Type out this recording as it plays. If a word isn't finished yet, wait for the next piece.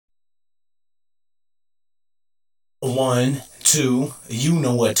One, two, you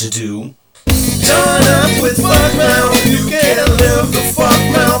know what to do. Turn up with Fuckmouth, you can't live the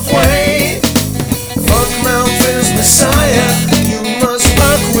Fuckmouth way. Fuckmouth is Messiah, you must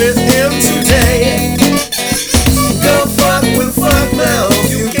fuck with him today. Go fuck with Fuckmouth,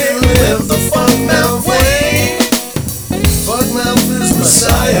 you can't live the Fuckmouth way. Fuckmouth is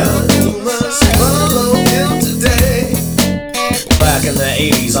Messiah, you must follow him today. Back in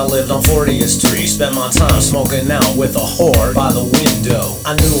the 80s, I lived on 40th Street. Spent my time smoking out with a whore by the window.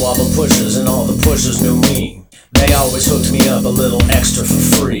 I knew all the pushers and all the pushers knew me. They always hooked me up a little extra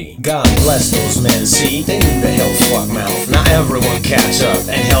for free. God bless those men, see, they knew to help Fuckmouth. Now everyone catch up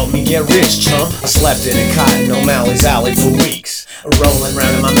and help me get rich, chump. I slept in a Cotton O'Malley's alley for weeks, rolling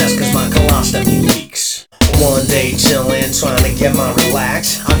around in my mess cause my colostomy leaks. One day chillin', trying to get my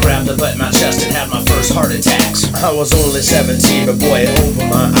relax, I grabbed a butt in my chest and had my first heart attacks. I was only 17, but boy, it opened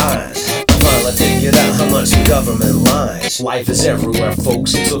my eyes. I finally figured out how much the government lies. Life is everywhere,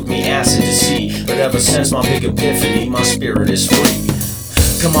 folks, it took me acid to see, but ever since my big epiphany, my spirit is free.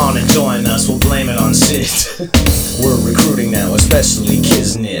 Come on and join us, we'll blame it on Sid. We're recruiting now, especially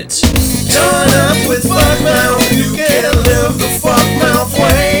Kiznit. Turn up with Fuckmouth, you can't live the Fuckmouth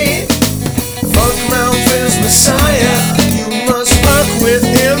way. Fuckmouth is Messiah, you must fuck with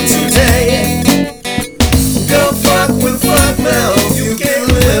him today. Go fuck with Fuckmouth, you can't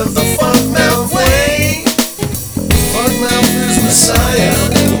live the Fuckmouth way. Fuckmouth is Messiah,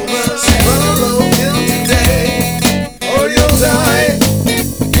 you must follow him today, or you'll die.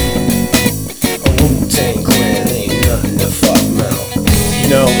 A Wu-Tang Clan ain't nothing to Fuckmouth. You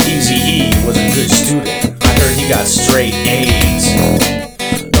know, Eazy-E was a good student. I heard he got straight A's.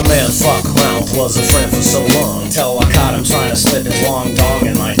 The man Fuckmouth was a friend for so long, till I caught him trying to slip his long dong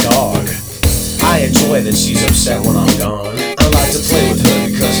in my dog. I enjoy that she's upset when I'm gone. I like to play with her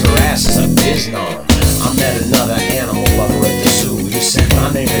because her ass is a biznom. I met another animal lover at the zoo. He said,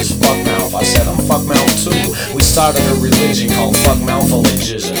 my name is Fuckmouth. I said, I'm Fuckmouth too. We started a religion called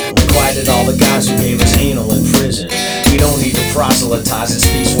Fuckmouthologism. We quieted all the guys who gave us anal in prison. We don't need to proselytize, it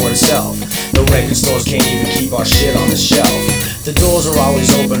speaks for itself. No record stores can't even keep our shit on the shelf. The doors are always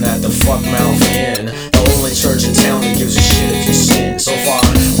open at the Fuckmouth Inn, the only church in town that gives a shit if you sin. So far,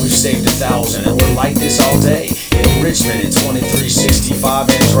 we've saved 1,000, and we're like this all day. In Richmond, in 2365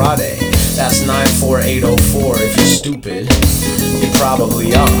 Andrade. That's 94804 if you're stupid. You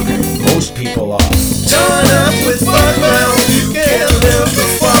probably are. Most people are. Turn up with Fuckmouth, you can't live the